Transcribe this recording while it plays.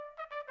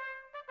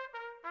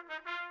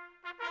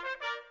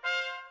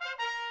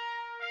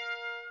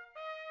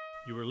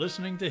You are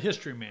listening to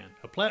Historyman,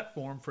 a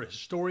platform for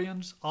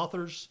historians,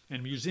 authors,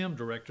 and museum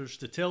directors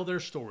to tell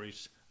their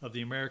stories of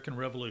the American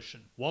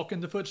Revolution, walk in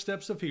the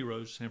footsteps of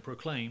heroes, and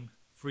proclaim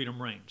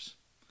freedom reigns.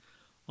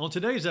 On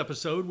today's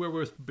episode, we're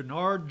with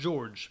Bernard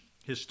George,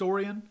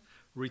 historian,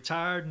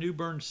 retired New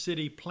Bern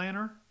City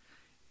planner,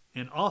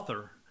 and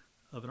author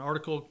of an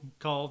article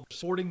called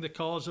Supporting the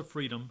Cause of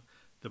Freedom,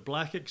 The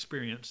Black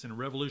Experience in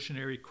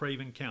Revolutionary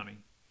Craven County.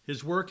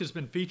 His work has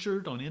been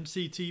featured on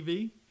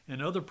NCTV and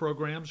other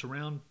programs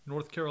around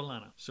North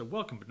Carolina. So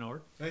welcome,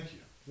 Bernard. Thank you.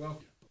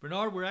 Welcome.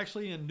 Bernard, we're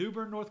actually in New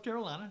Bern, North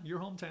Carolina, your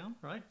hometown,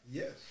 right?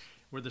 Yes.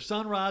 Where the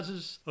sun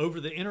rises over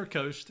the inner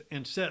coast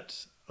and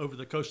sets over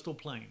the coastal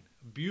plain.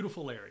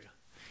 Beautiful area.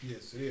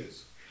 Yes, it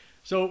is.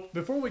 So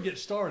before we get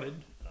started,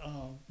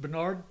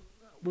 Bernard,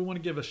 we want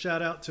to give a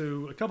shout out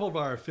to a couple of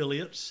our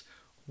affiliates.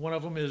 One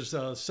of them is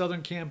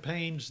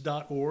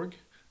southerncampaigns.org,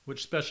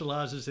 which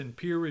specializes in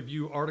peer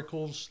review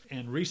articles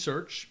and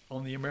research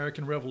on the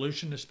American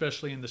Revolution,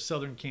 especially in the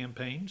Southern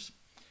campaigns.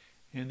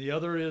 And the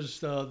other is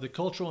the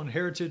Cultural and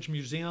Heritage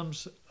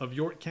Museums of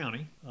York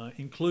County,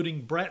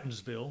 including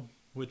Brattonsville,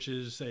 which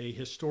is a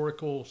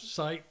historical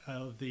site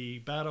of the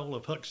Battle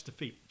of Huck's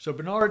Defeat. So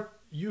Bernard,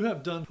 you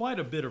have done quite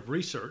a bit of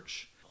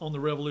research on the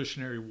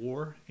Revolutionary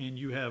War, and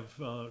you have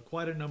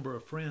quite a number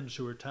of friends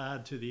who are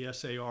tied to the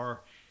SAR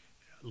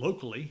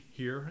locally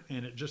here,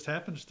 and it just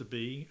happens to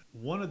be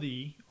one of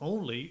the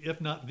only,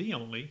 if not the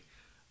only,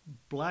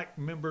 black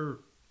member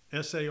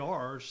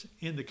SARs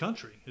in the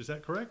country. Is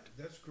that correct?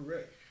 That's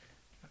correct.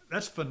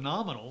 That's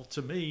phenomenal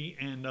to me,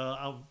 and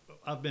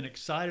I've been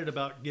excited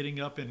about getting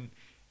up and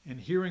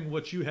hearing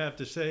what you have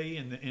to say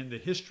and the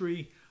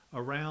history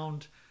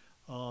around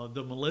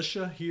the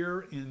militia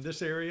here in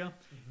this area.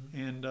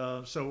 Mm-hmm.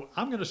 And so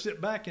I'm going to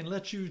sit back and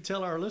let you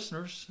tell our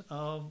listeners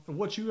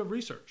what you have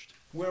researched.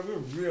 Well, we're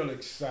real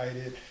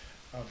excited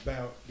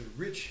about the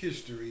rich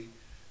history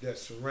that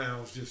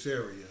surrounds this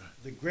area.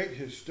 The great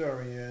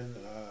historian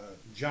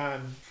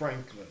John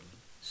Franklin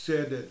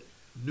said that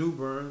New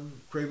Bern,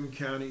 Craven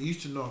County,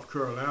 eastern North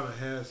Carolina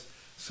has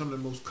some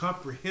of the most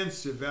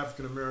comprehensive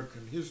African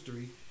American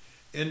history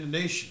in the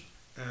nation.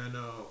 And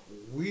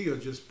we are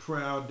just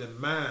proud to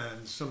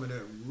mine some of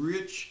that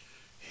rich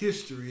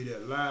history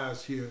that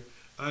lies here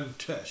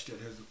untouched,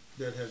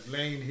 that has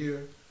lain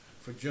here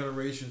for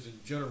generations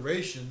and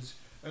generations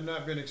and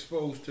not been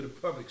exposed to the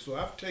public. So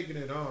I've taken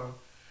it on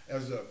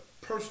as a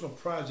personal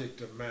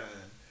project of mine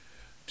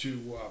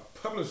to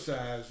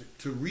publicize,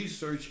 to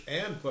research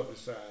and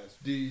publicize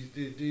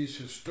these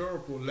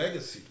historical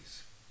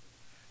legacies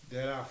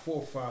that our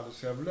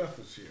forefathers have left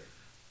us here.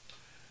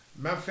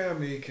 My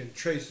family can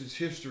trace its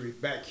history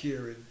back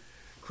here in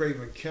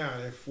Craven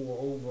County for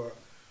over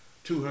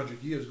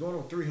 200 years, going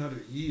on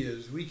 300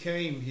 years. We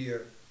came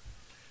here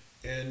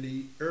in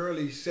the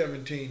early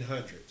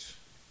 1700s.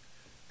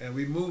 And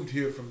we moved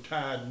here from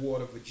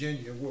Tidewater,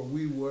 Virginia, where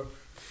we were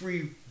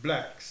free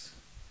blacks.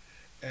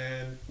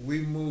 And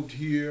we moved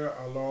here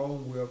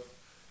along with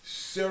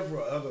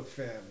several other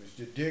families,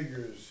 the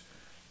Diggers,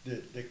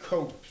 the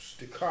Copes,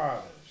 the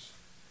Carters,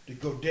 the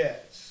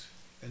Godets,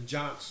 and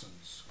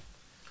Johnsons.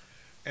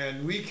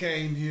 And we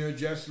came here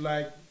just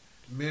like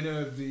many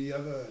of the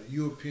other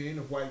European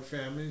or white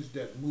families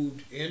that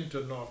moved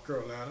into North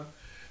Carolina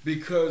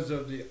because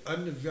of the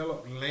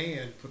undeveloped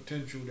land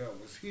potential that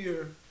was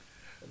here,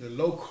 the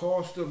low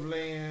cost of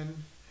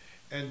land,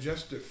 and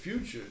just the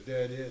future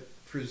that it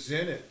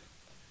presented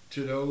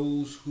to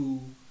those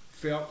who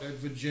felt that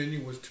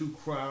Virginia was too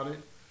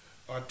crowded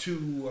or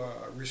too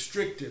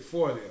restricted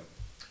for them.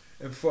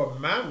 And for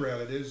my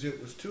relatives,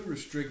 it was too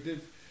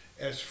restrictive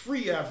as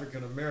free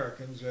African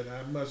Americans, and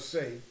I must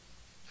say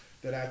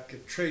that I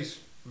could trace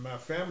my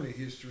family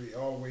history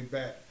all the way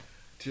back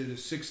to the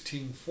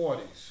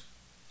 1640s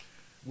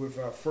with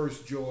our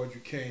first George,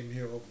 who came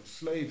here over a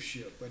slave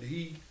ship, but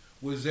he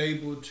was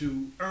able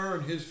to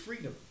earn his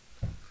freedom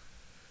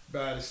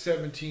by the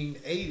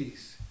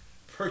 1780s,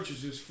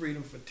 purchased his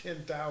freedom for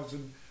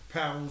 10,000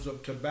 pounds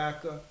of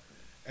tobacco,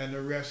 and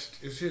the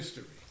rest is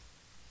history.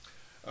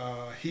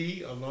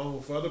 He, along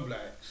with other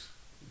blacks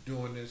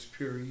during this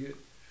period,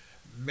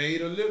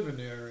 made a living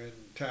there in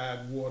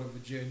Tidewater,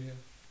 Virginia.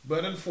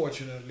 But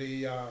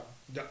unfortunately,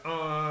 the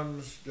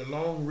arms, the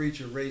long reach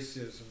of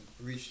racism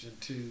reached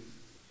into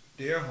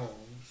their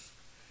homes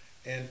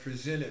and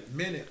presented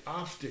many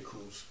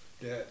obstacles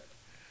that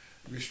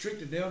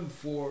restricted them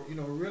for,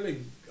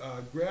 really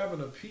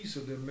grabbing a piece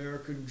of the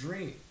American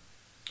dream.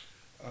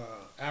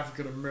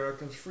 African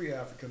Americans, free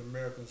African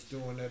Americans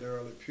during that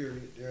early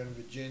period there in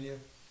Virginia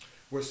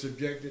were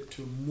subjected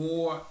to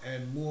more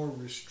and more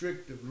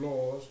restrictive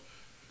laws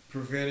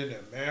preventing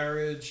their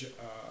marriage,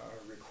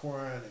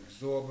 requiring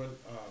exorbitant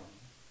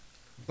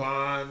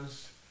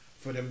bonds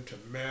for them to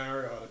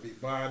marry or to be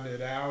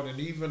bonded out, and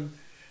even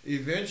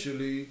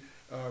eventually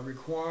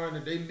requiring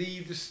that they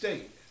leave the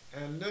state.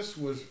 And this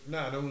was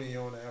not only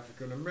on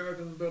African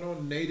Americans, but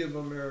on Native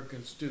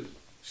Americans too.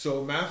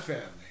 So my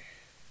family,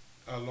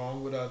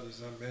 along with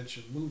others I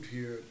mentioned, moved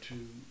here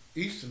to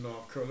eastern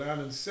North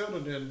Carolina and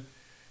settled in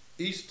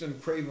eastern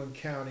Craven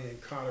County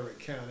and Carteret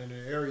County in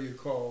an area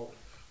called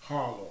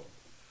Harlowe.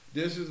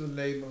 This is a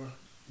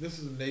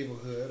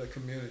neighborhood, a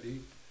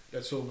community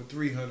that's over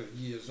 300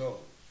 years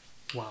old.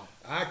 Wow.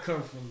 I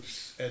come from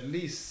at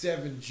least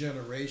 7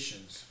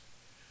 generations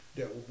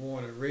that were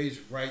born and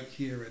raised right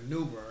here in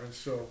New Bern.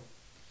 So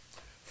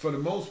for the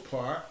most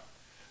part,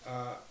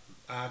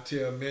 I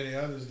tell many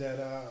others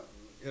that,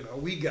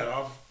 we got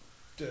off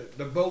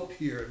the boat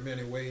here in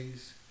many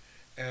ways.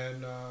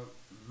 And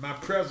my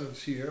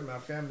presence here, my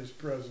family's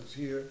presence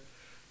here,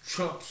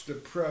 trumps the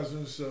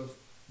presence of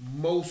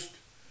most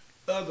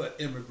other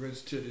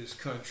immigrants to this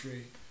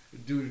country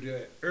due to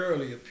their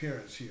early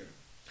appearance here.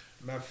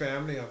 My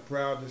family, I'm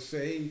proud to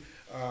say,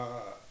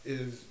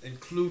 is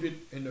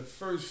included in the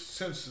first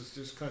census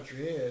this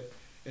country had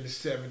in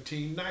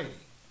 1790.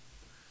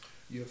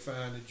 You'll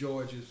find the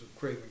Georges of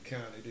Craven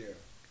County there.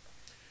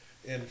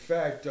 In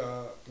fact,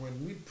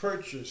 when we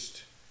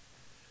purchased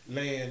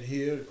land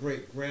here, the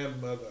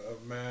great-grandmother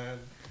of mine,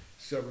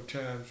 several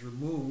times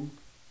removed,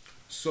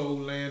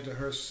 sold land to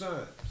her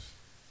sons.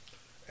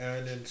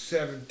 And in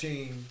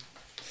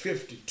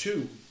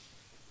 1752,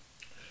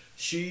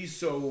 she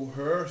sold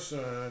her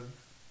son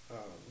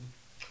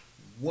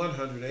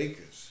 100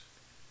 acres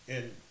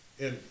in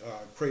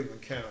Craven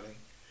County.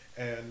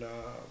 And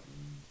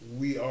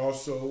we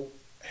also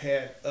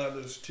had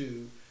others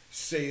to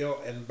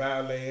sell and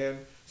buy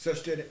land,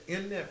 such that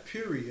in that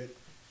period,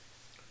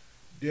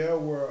 there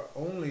were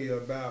only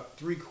about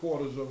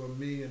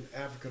 750,000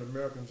 African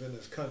Americans in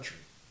this country.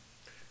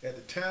 At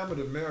the time of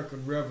the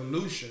American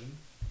Revolution,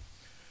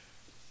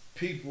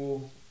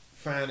 people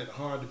find it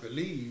hard to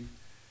believe,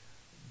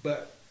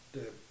 but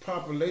the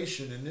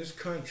population in this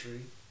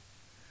country,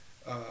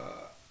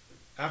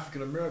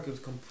 African Americans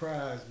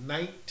comprise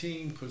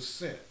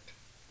 19%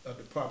 of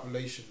the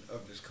population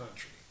of this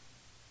country.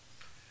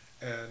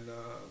 And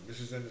this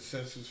is in the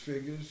census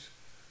figures.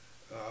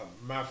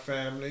 My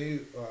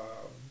family,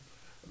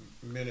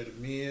 many of the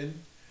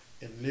men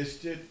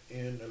enlisted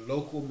in the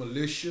local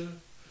militia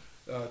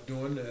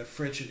during the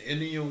French and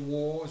Indian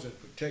Wars and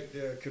protect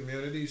their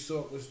communities. So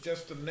it was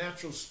just a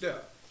natural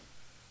step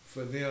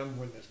for them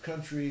when this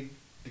country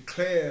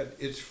declared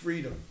its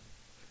freedom,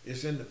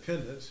 its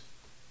independence,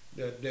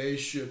 that they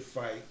should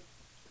fight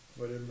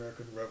for the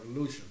American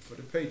Revolution, for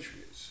the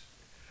Patriots.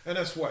 And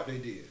that's what they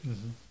did.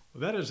 Mm-hmm.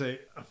 Well, that is a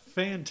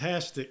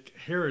fantastic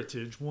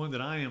heritage, one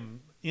that I am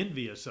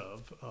envious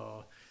of.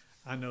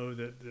 I know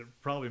that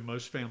probably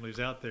most families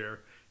out there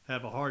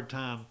have a hard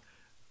time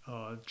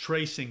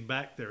tracing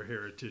back their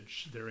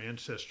heritage, their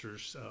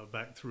ancestors,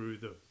 back through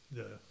the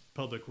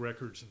public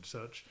records and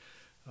such.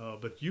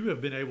 But you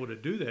have been able to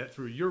do that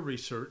through your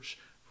research,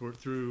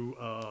 through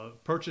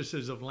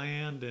purchases of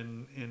land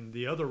and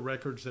the other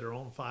records that are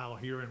on file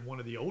here in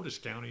one of the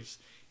oldest counties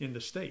in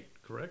the state,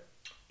 correct?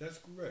 That's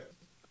correct.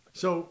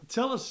 So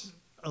tell us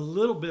a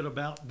little bit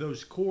about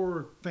those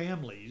core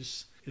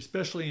families,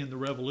 especially in the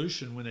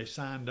Revolution when they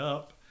signed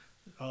up.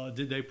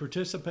 Did they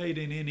participate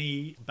in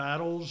any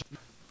battles?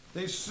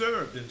 They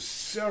served in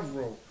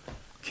several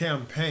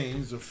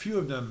campaigns, a few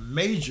of them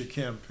major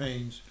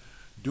campaigns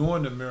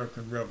during the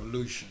American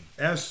Revolution.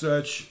 As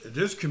such,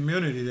 this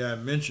community that I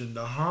mentioned,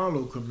 the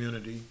Harlowe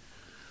community,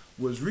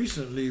 was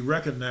recently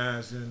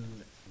recognized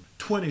in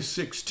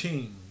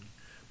 2016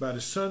 by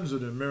the Sons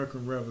of the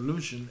American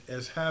Revolution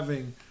as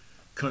having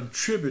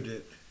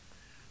contributed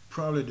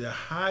probably the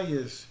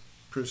highest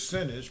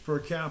percentage per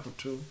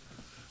capita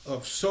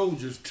of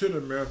soldiers to the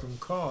American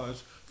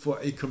cause for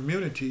a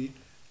community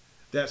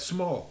that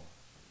small.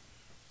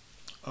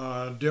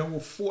 There were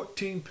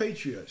 14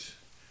 Patriots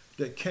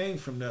that came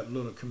from that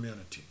little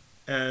community.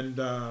 And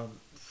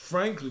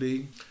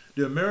frankly,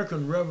 the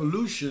American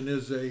Revolution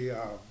is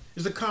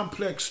a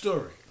complex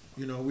story.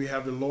 You know, we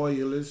have the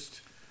Loyalists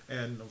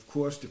and, of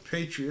course, the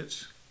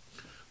Patriots.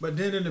 But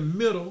then in the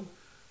middle,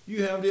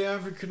 you have the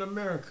African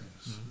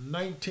Americans.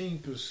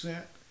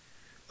 19%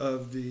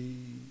 of the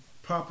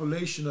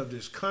population of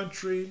this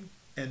country,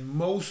 and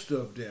most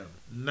of them,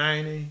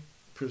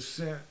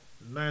 90%,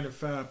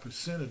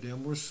 95% of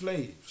them were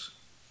slaves.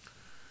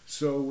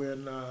 So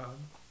when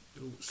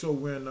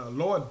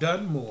Lord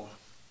Dunmore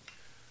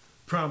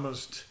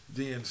promised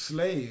the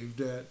enslaved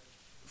that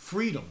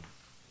freedom,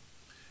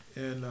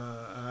 and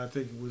I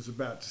think it was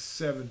about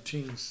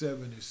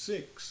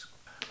 1776,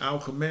 our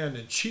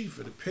commander-in-chief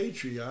of the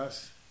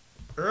Patriots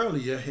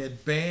earlier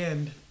had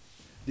banned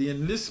the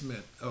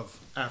enlistment of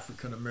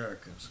African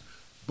Americans,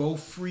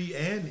 both free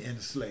and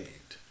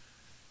enslaved.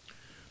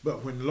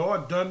 But when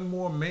Lord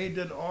Dunmore made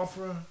that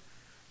offer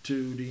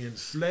to the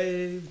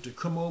enslaved to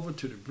come over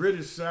to the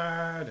British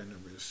side and to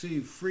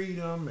receive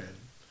freedom and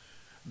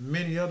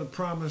many other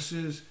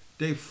promises,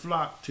 they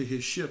flocked to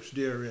his ships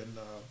there in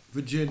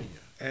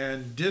Virginia.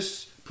 And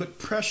this put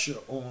pressure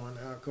on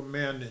our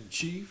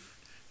commander-in-chief,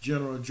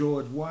 General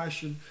George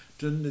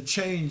Washington, to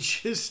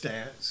change his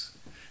stance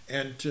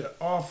and to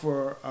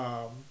offer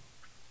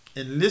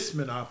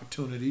enlistment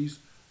opportunities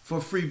for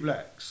free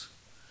blacks.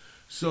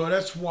 So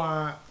that's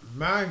why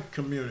my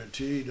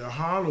community, the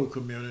Harlowe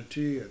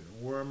community, and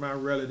where my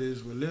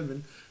relatives were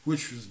living,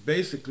 which was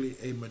basically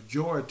a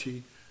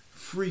majority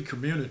free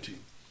community.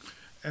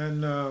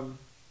 And let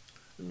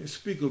me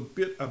speak a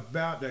bit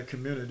about that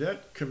community.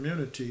 That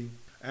community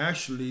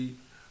actually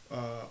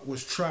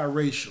was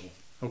triracial.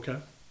 Okay.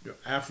 The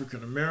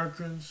African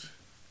Americans,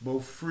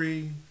 both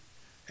free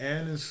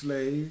and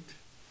enslaved.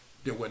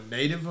 There were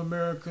Native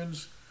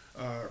Americans,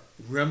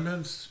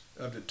 remnants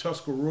of the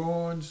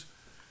Tuscaroraans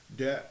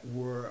that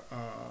were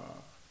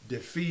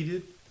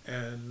defeated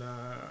and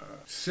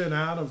sent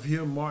out of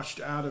here,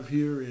 marched out of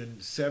here in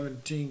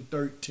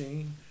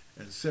 1713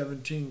 and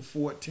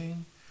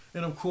 1714.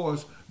 And of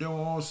course, there were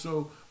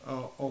also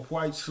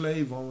white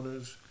slave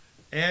owners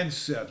and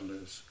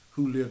settlers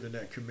who lived in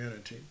that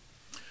community.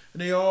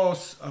 And they all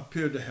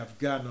appeared to have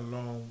gotten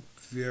along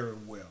very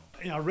well.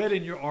 I read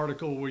in your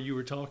article where you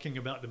were talking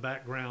about the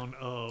background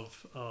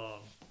of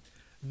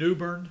New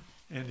Bern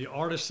and the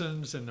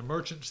artisans and the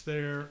merchants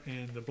there,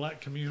 and the black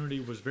community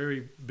was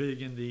very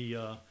big in the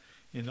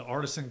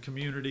artisan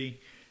community,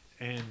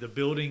 and the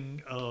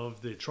building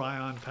of the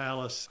Tryon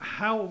Palace.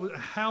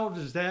 How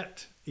does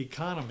that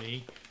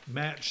economy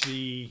match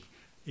the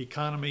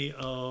economy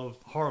of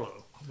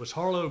Harlowe? Was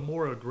Harlowe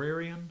more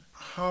agrarian?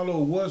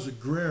 Harlowe was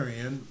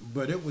agrarian,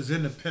 but it was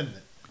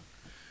independent,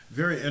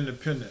 very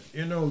independent.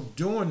 You know,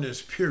 during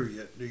this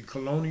period, the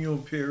colonial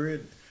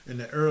period and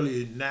the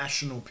early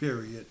national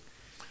period,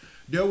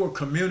 there were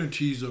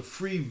communities of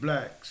free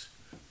blacks,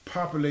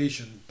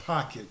 population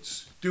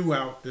pockets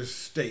throughout the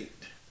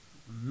state,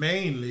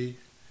 mainly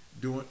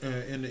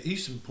in the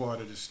eastern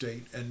part of the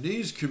state. And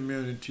these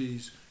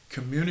communities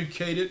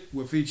communicated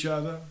with each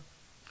other,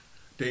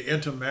 they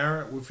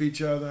intermarried with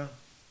each other,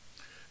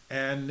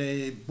 and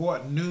they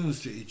brought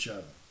news to each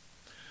other.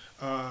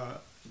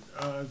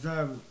 As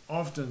I'm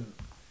often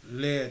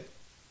led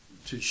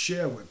to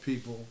share with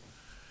people,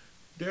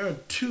 there are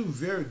two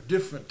very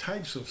different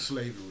types of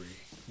slavery.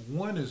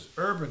 One is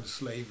urban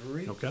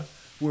slavery, Okay.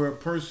 where a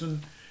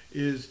person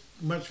is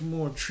much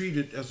more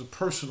treated as a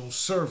personal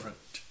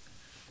servant,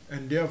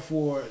 and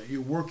therefore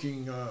you're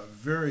working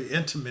very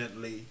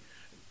intimately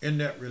in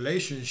that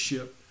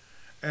relationship,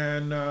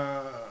 and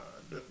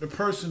the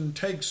person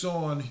takes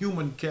on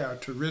human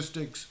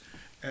characteristics,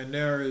 and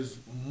there is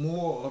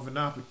more of an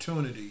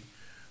opportunity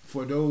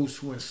for those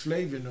who are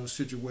enslaved in those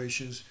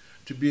situations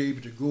to be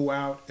able to go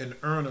out and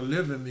earn a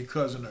living,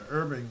 because in an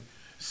urban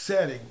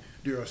setting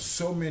there are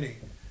so many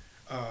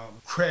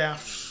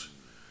crafts,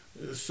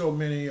 so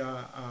many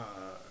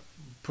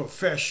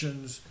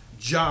professions,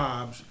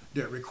 jobs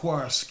that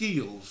require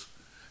skills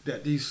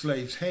that these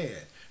slaves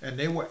had. And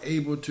they were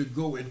able to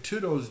go into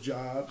those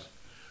jobs,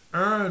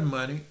 earn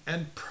money,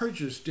 and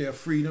purchase their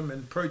freedom,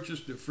 and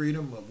purchase the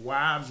freedom of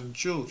wives and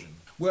children.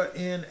 Well,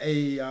 in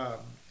a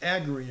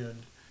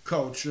agrarian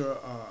culture,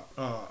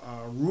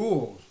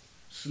 rural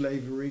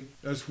slavery,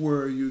 that's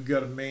where you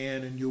get a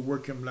man and you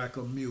work him like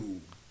a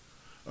mule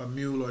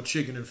or a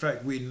chicken. In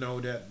fact, we know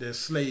that their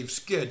slave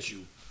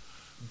schedule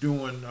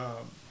during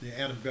the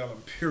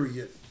antebellum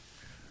period,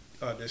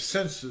 the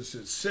census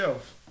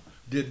itself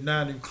did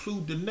not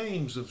include the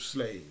names of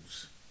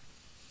slaves.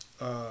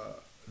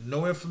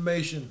 No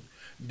information.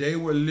 They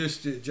were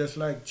listed just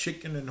like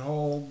chicken and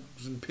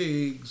hogs and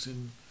pigs,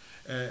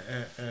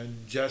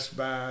 and just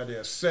by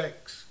their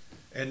sex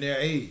and their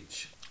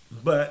age.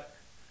 But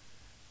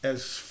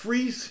as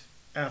free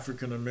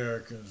African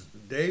Americans,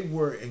 they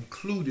were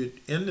included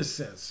in the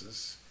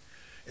censuses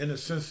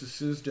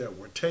that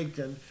were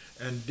taken,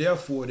 and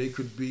therefore they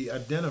could be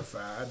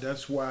identified.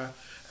 That's why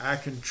I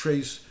can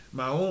trace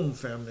my own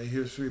family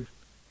history.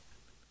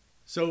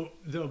 So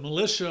the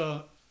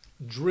militia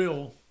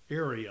drill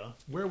area,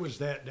 where was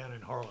that down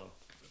in Harlowe?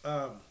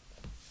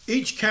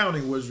 Each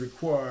county was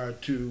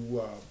required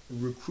to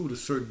recruit a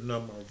certain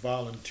number of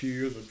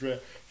volunteers or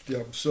draft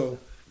them. So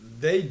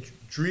they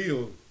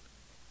drilled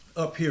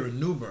up here in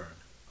New Bern.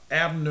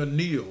 Abner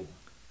Neal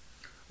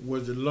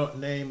was the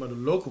name of the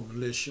local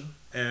militia,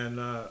 and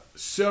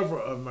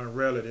several of my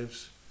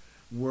relatives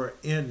were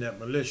in that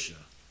militia.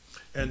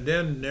 And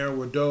then there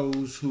were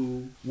those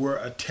who were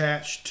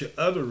attached to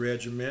other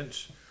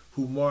regiments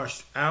who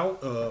marched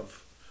out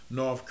of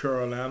North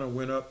Carolina,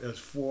 went up as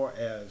far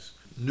as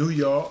New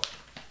York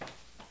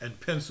and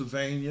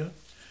Pennsylvania,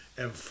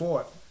 and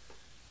fought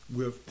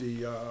with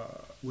the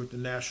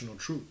national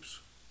troops.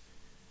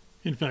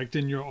 In fact,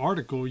 in your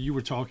article, you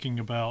were talking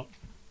about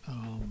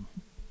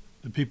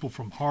the people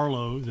from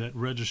Harlowe that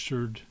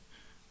registered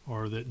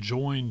or that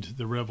joined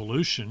the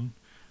revolution.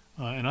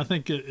 And I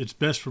think it's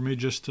best for me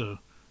just to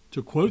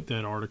quote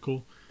that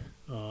article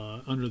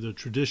under the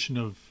tradition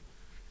of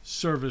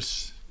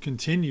service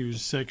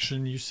continues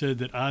section. You said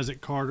that Isaac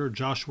Carter,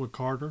 Joshua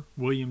Carter,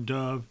 William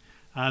Dove,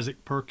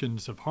 Isaac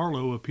Perkins of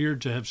Harlowe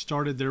appeared to have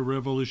started their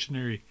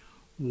Revolutionary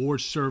War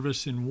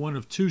service in one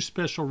of two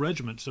special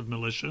regiments of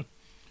militia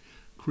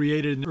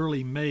created in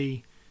early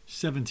May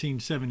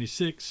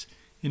 1776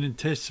 in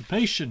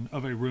anticipation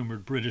of a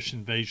rumored British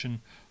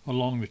invasion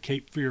along the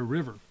Cape Fear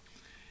River.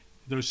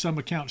 though some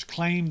accounts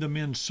claim the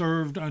men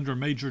served under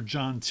Major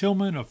John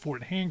Tillman of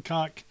Fort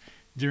Hancock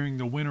during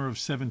the winter of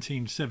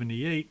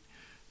 1778.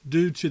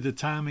 Due to the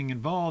timing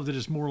involved, it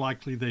is more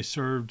likely they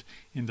served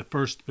in the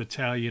 1st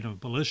Battalion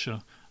of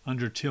Militia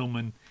under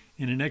Tillman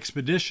in an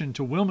expedition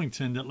to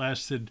Wilmington that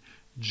lasted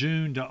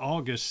June to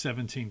August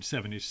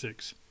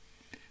 1776.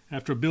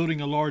 After building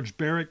a large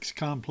barracks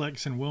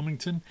complex in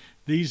Wilmington,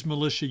 these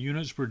militia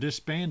units were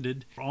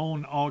disbanded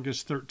on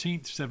August 13,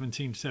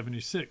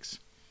 1776.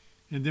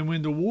 And then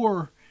when the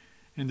war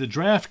and the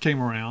draft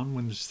came around,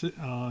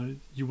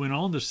 you went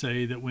on to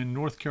say that when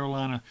North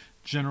Carolina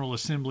General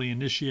Assembly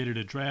initiated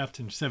a draft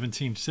in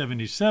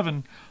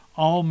 1777,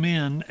 all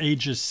men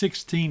ages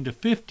 16 to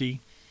 50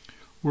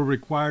 were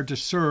required to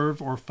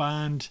serve or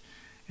find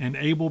an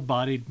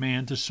able-bodied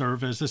man to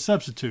serve as a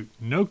substitute.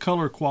 No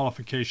color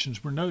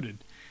qualifications were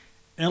noted.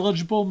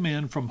 Eligible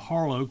men from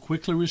Harlowe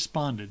quickly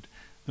responded.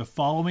 The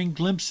following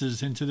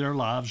glimpses into their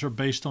lives are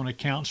based on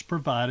accounts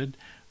provided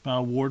by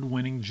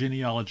award-winning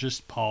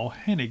genealogist Paul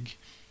Hennig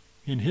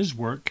in his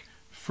work,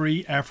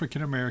 Free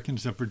African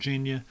Americans of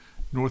Virginia,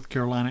 North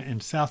Carolina,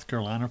 and South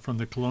Carolina from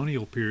the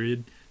colonial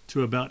period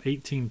to about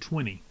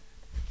 1820.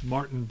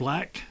 Martin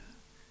Black,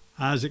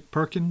 Isaac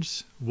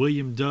Perkins,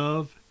 William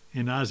Dove,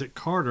 and Isaac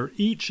Carter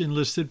each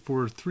enlisted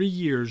for 3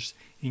 years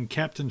in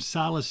Captain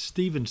Silas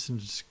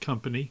Stevenson's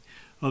company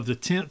of the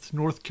 10th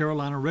North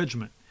Carolina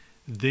Regiment,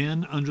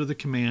 then under the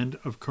command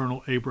of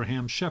Colonel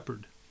Abraham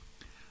Shepard.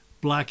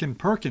 Black and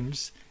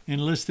Perkins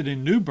enlisted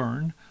in New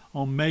Bern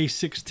on May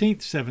 16,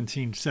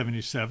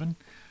 1777,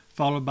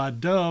 followed by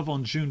Dove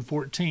on June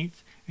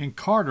 14th and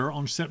Carter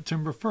on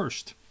September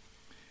 1st.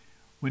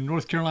 When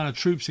North Carolina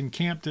troops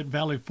encamped at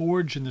Valley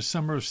Forge in the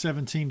summer of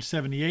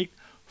 1778,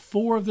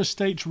 4 of the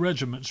state's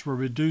regiments were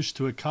reduced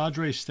to a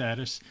cadre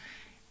status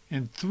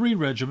and 3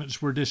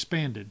 regiments were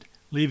disbanded,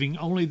 leaving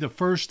only the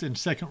 1st and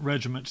 2nd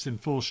regiments in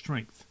full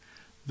strength.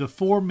 The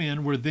 4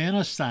 men were then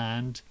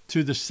assigned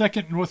to the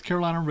 2nd North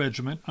Carolina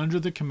Regiment under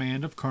the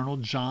command of Colonel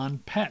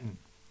John Patton.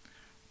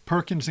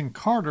 Perkins and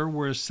Carter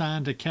were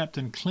assigned to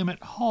Captain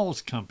Clement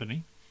Hall's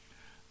company,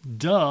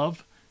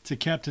 Dove to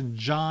Captain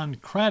John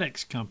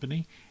Craddock's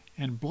company,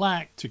 and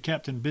Black to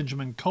Captain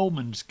Benjamin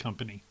Coleman's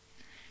company.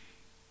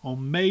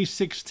 On May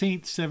 16,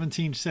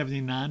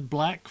 1779,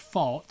 Black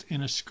fought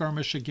in a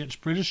skirmish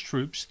against British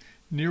troops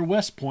near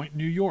West Point,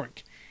 New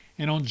York,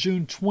 and on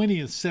June 20,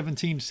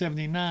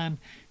 1779,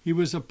 he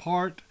was a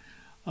part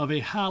of a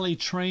highly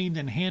trained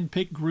and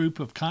hand-picked group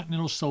of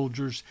Continental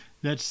soldiers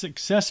that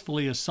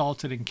successfully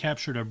assaulted and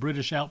captured a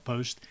British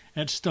outpost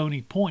at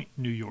Stony Point,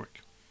 New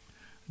York.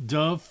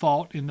 Dove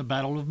fought in the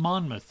Battle of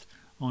Monmouth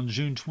on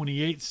June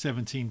 28,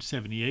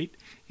 1778,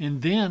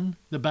 and then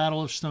the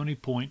Battle of Stony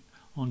Point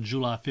on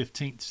July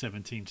 15,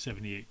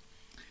 1778.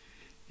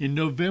 In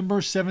November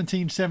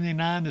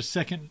 1779, the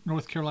 2nd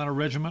North Carolina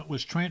Regiment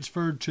was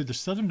transferred to the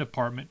Southern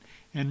Department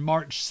and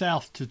marched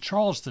south to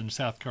Charleston,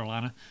 South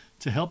Carolina,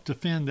 to help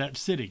defend that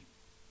city.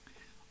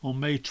 On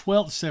May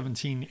 12,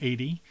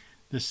 1780,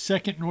 the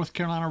 2nd North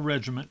Carolina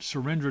Regiment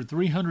surrendered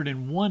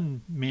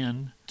 301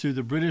 men to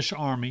the British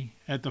Army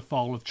at the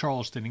fall of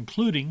Charleston,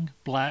 including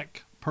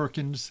Black,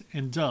 Perkins,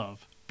 and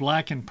Dove.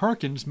 Black and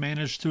Perkins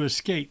managed to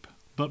escape,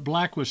 but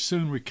Black was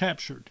soon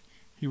recaptured.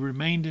 He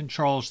remained in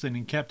Charleston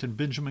in Captain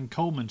Benjamin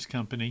Coleman's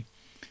company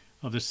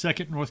of the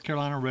 2nd North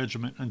Carolina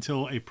Regiment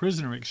until a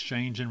prisoner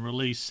exchange and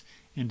release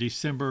in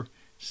December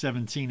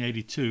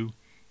 1782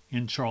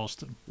 in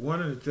Charleston.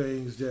 One of the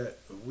things that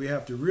we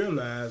have to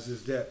realize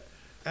is that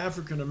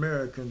African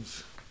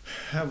Americans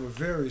have a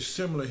very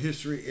similar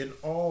history in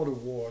all the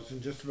wars,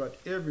 in just about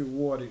every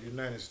war that the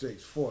United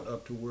States fought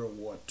up to World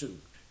War II,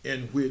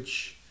 in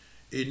which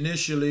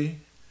initially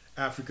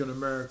African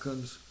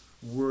Americans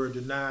were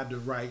denied the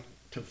right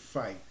to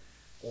fight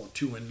or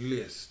to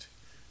enlist.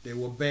 They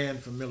were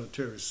banned from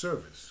military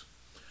service.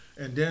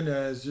 And then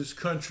as this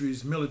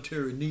country's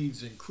military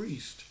needs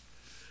increased,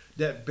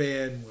 that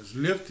ban was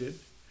lifted,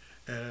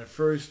 and at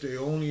first they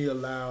only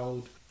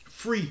allowed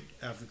free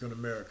African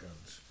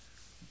Americans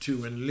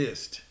to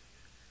enlist.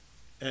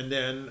 And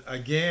then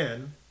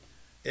again,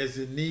 as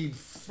the need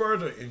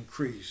further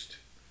increased,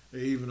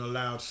 they even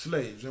allowed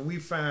slaves. And we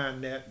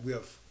find that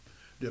with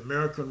the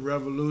American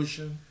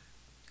Revolution,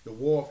 the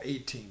War of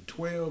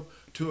 1812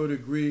 to a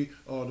degree,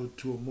 or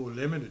to a more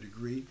limited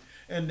degree,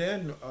 and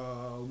then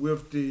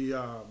with the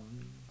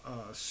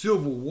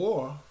Civil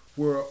War,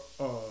 where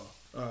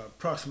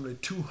approximately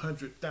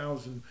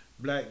 200,000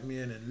 black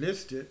men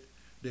enlisted,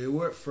 they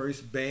were at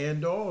first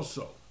banned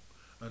also,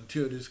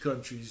 until this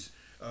country's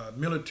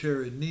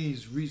military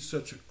needs reached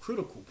such a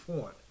critical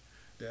point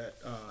that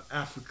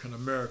African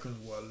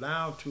Americans were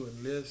allowed to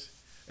enlist,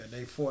 and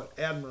they fought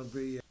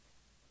admirably.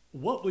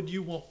 What would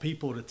you want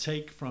people to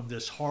take from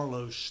this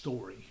Harlowe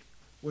story?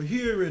 Well,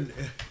 here in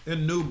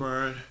New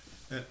Bern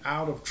and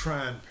out of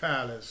Tryon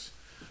Palace,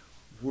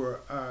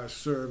 where I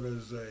serve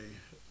as a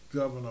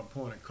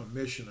governor-appointed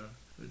commissioner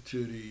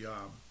to the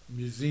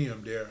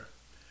museum there,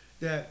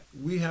 that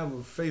we have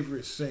a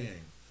favorite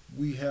saying: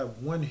 we have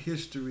one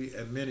history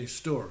and many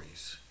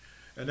stories.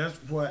 And that's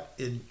what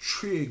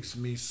intrigues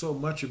me so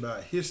much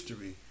about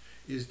history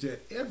is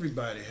that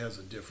everybody has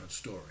a different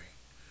story.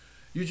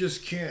 You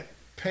just can't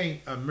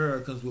paint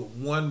Americans with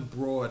one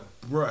broad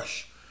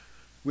brush,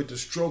 with the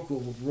stroke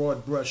of a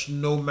broad brush,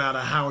 no matter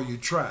how you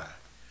try.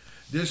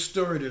 This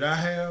story that I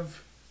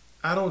have,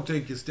 I don't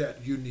think it's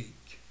that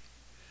unique.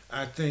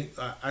 I think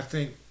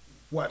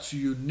what's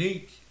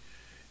unique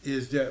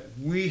is that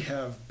we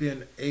have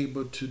been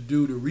able to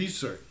do the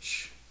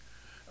research,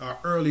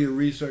 earlier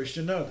research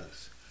than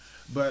others.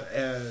 But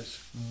as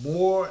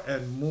more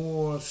and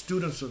more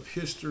students of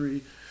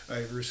history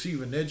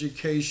receive an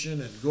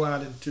education and go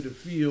out into the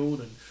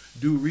field and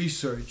do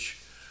research,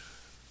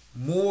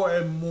 more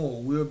and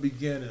more we'll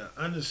begin to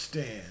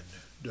understand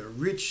the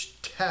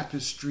rich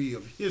tapestry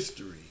of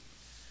history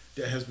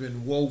that has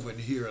been woven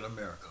here in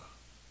America.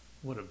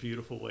 What a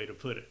beautiful way to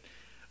put it.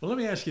 Well, let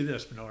me ask you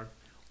this, Bernard.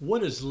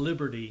 What does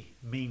liberty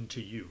mean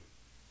to you?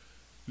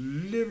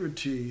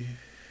 Liberty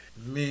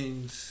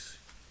means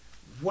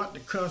what the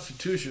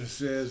Constitution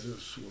says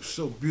is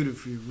so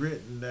beautifully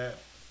written, that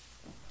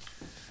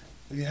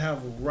you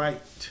have a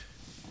right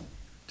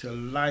to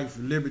life,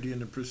 liberty,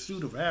 and the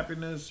pursuit of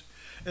happiness.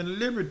 And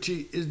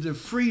liberty is the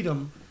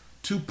freedom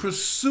to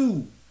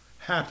pursue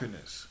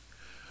happiness,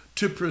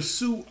 to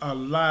pursue a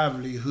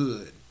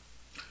livelihood,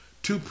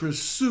 to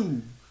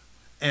pursue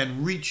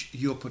and reach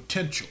your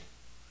potential.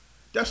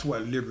 That's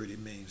what liberty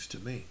means to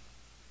me.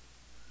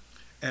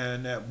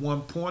 And at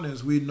one point,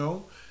 as we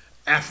know,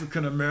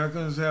 African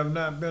Americans have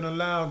not been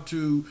allowed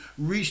to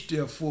reach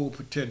their full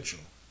potential.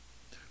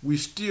 We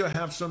still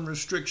have some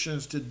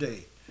restrictions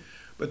today.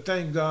 But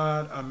thank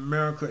God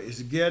America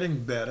is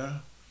getting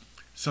better.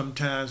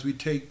 Sometimes we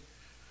take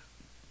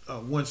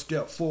one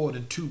step forward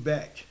and two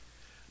back.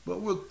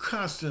 But we're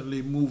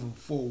constantly moving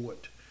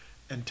forward.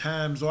 And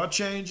times are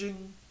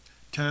changing.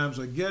 Times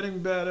are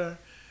getting better.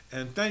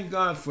 And thank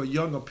God for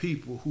younger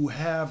people who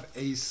have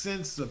a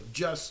sense of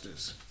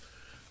justice,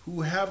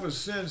 who have a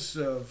sense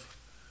of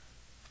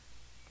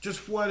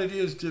just what it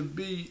is to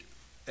be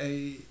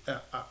a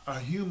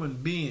human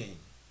being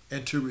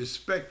and to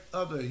respect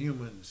other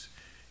humans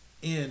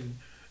in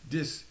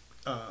this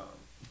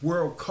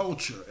world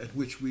culture at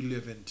which we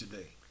live in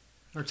today.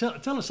 Or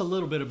tell us a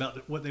little bit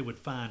about what they would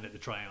find at the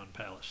Tryon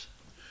Palace.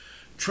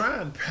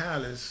 Tryon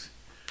Palace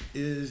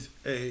is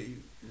a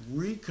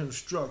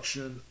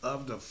reconstruction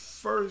of the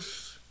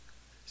first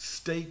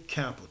state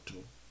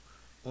capitol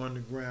on the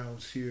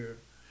grounds here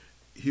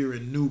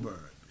in New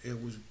Bern.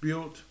 It was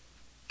built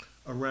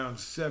around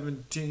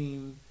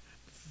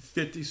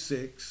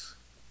 1756,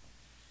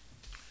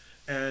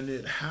 and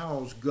it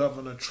housed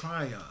Governor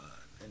Tryon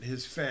and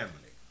his family.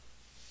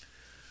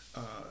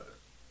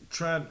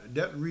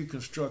 That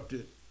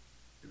reconstructed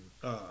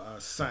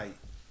site,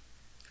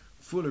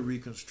 fully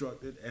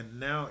reconstructed, and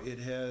now it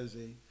has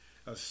a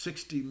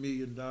 $60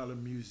 million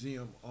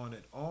museum on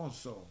it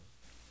also,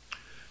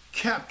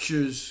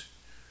 captures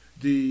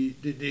the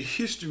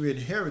history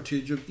and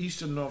heritage of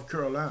Eastern North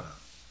Carolina.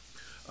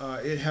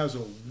 It has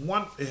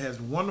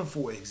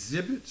wonderful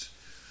exhibits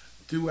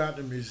throughout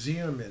the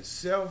museum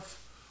itself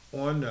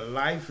on the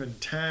life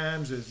and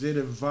times as it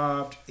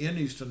evolved in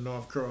Eastern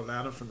North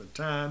Carolina from the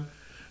time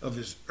of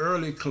its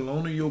early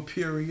colonial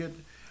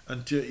period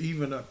until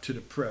even up to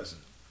the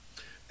present.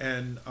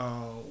 And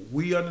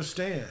we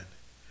understand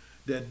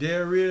that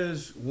there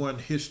is one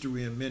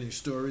history and many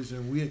stories,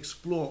 and we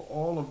explore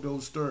all of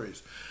those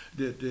stories.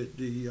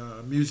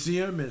 The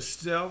museum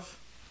itself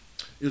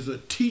is a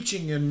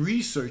teaching and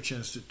research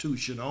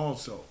institution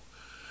also.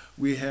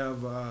 We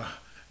have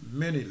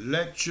many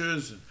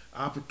lectures and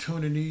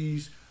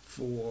opportunities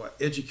for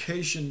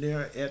education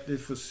there at the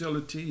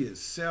facility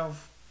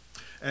itself.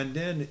 And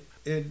then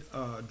it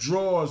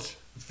draws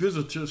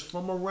visitors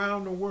from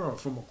around the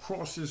world, from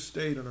across this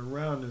state and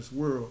around this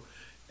world,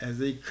 as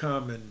they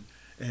come and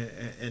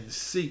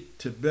seek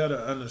to better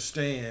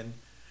understand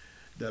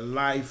the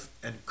life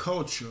and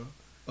culture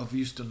of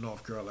Eastern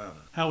North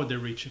Carolina. How would they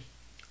reach you?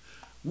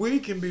 We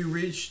can be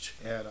reached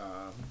at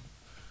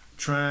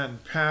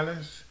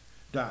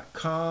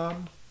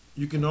TryonPalace.com.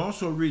 You can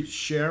also reach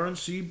Sharon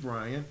C.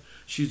 Bryant.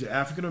 She's the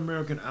African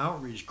American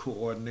Outreach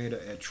Coordinator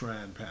at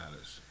Tryon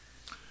Palace.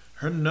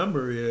 Her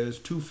number is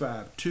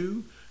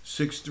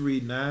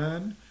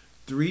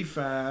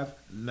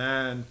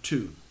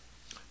 252-639-3592.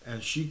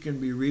 And she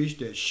can be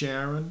reached at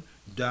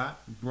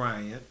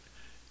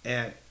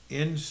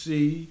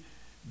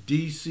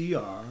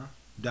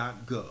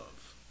sharon.bryant@ncdcr.gov.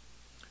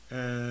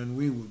 And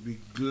we would be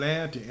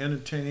glad to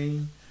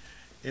entertain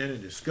any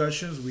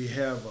discussions. We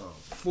have a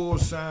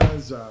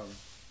full-size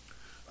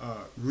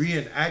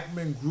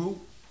reenactment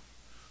group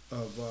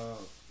of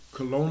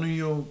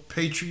colonial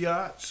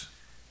patriots.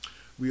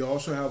 We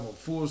also have a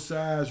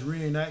full-size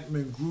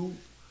reenactment group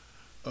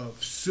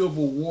of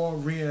Civil War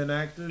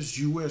reenactors,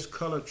 U.S.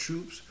 colored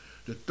troops,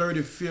 the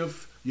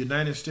 35th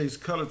United States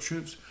Colored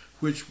Troops,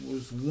 which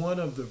was one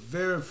of the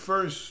very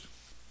first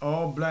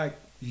all-black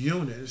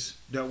units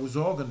that was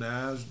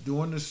organized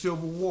during the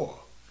Civil War.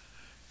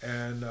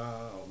 And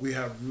we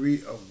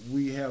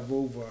have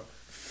over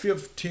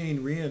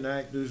 15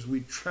 reenactors.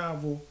 We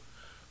travel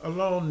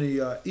along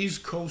the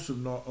east coast of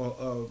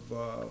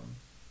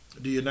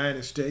the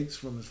United States,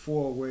 from as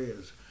far away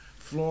as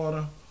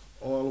Florida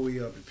all the way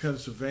up to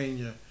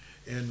Pennsylvania,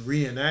 in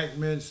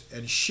reenactments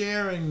and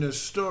sharing the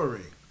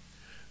story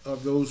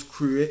of those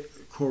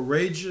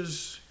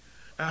courageous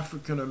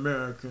African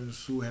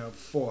Americans who have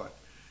fought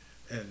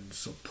and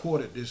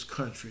supported this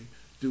country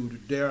through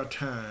their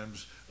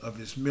times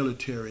of its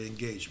military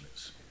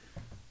engagements.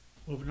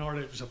 Well, Bernard,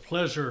 it was a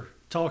pleasure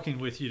talking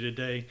with you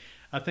today.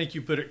 I think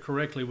you put it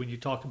correctly when you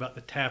talk about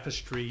the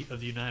tapestry of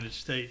the United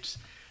States,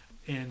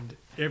 and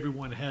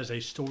everyone has a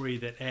story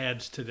that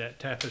adds to that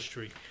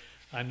tapestry.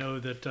 I know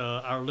that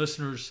our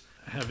listeners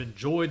have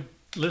enjoyed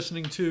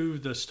listening to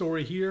the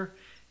story here,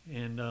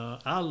 and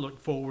I look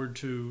forward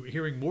to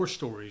hearing more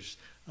stories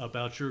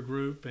about your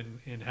group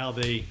and how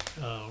they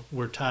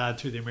were tied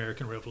to the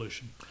American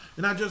Revolution.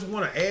 And I just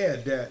want to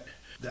add that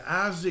the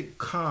Isaac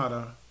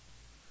Carter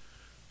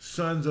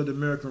Sons of the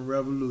American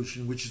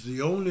Revolution, which is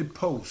the only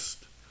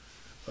post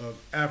of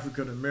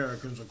African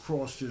Americans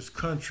across this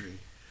country,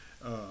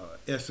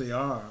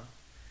 SAR,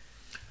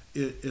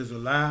 is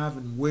alive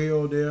and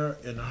well there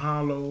in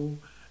Harlowe,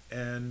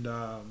 and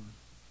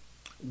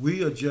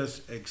we are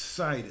just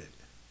excited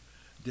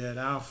that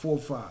our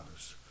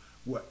forefathers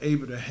were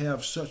able to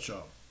have such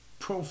a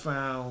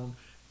profound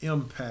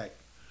impact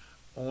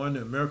on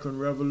the American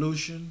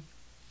Revolution,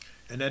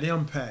 and that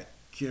impact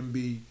can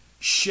be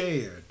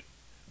shared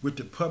with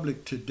the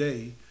public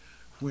today,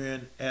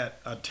 when at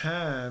a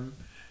time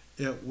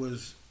it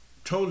was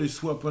totally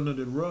swept under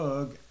the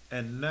rug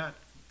and not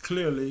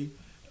clearly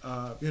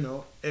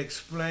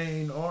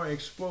explained or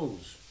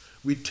exposed.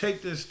 We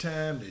take this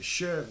time to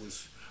share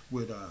it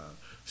with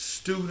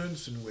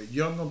students and with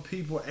younger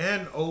people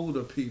and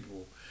older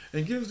people,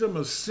 and gives them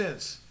a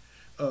sense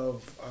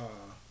of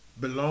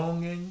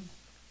belonging,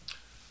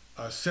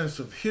 a sense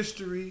of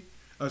history,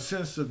 a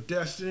sense of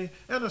destiny,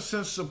 and a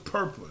sense of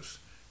purpose,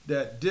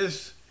 that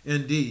this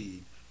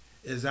indeed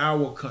is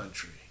our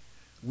country.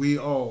 We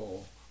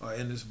all are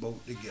in this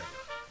boat together.